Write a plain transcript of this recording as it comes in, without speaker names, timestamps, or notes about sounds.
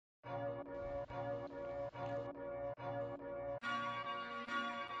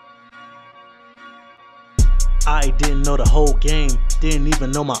I didn't know the whole game, didn't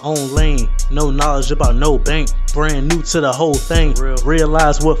even know my own lane. No knowledge about no bank, brand new to the whole thing.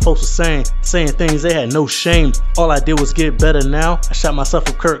 Realized what folks were saying things they had no shame. All I did was get better now. I shot myself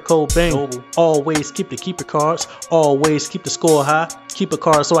with Kurt Cobain. Always keep the keeper cards, always keep the score high. Keep a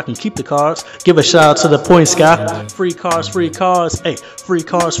card so I can keep the cards. Give a shout out to the points guy. Free cards, ayy. Free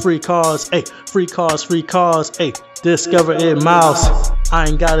cards, ayy. Free cards, ayy. Discover it mouse. I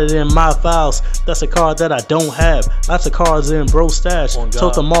ain't got it in my files. That's a card that I don't have. Lots of cards in bro stash.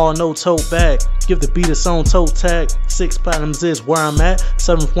 Tote them all, no tote bag. Give the beat its own toe tag. 6 platinums is where I'm at.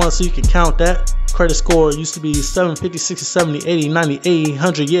 7th one so you can count that. Credit score used to be 750, 60, 70, 80, 90,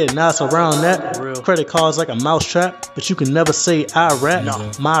 800. Yeah, now it's around that. Credit cards like a mousetrap, but you can never say I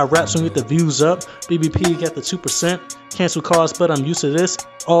rap. My raps when you get the views up. BBP got the 2%. Cancel cards, but I'm used to this.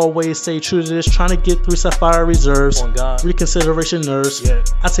 Always stay true to this. Trying to get 3 Sapphire reserves. Reconsideration nerves.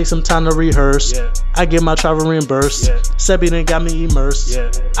 I take some time to rehearse. I get my travel reimbursed. Sebi done got me immersed.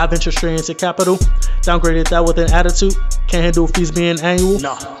 I venture straight into capital. Downgraded that with an attitude. Can't handle fees being annual.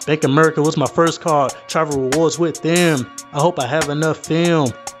 Bank America was my first card. Travel rewards with them. I hope I have enough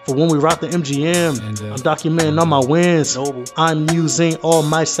film for when we rock the MGM. I'm documenting all my wins. I'm using all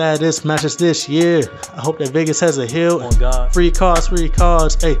my saddest matches this year. I hope that Vegas has a hill. Free cards, ayy. Free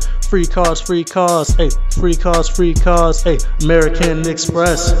cards, ayy. Free cards, ayy. American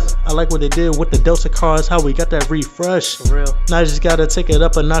Express. I like what they did with the Delta cards, how we got that refresh. Now I just gotta take it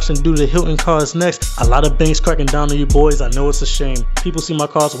up a notch and do the Hilton cards next. A lot of banks cracking down on you boys, I know it's a shame. People see my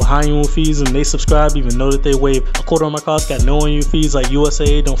cards with high annual fees and they subscribe even though that they waive. A quarter of my cards got no annual fees like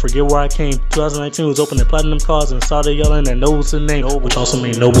USA. Don't forget where I came. 2019 was opening platinum cards and started yelling at Noble's the name, which also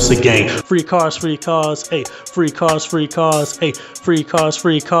means Noble's the game. Free cards, ayy. Free cards, ayy. Free cards,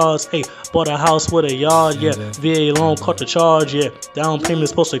 ayy. Bought a house with a yard, yeah. VA loan caught the charge, yeah. Down payment is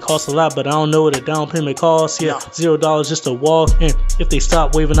supposed to cost a lot, but I don't know what a down payment costs, yeah. $0 just to walk in. If they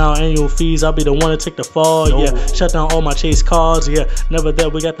stop waiving out annual fees, I'll be the one to take the fall, yeah. Shut down all my chase cards, yeah. Never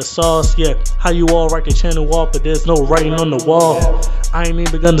that we got the sauce, yeah. How you all write the channel off, but there's no writing on the wall. I ain't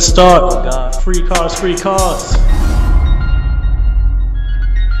even begun to start. Free cards.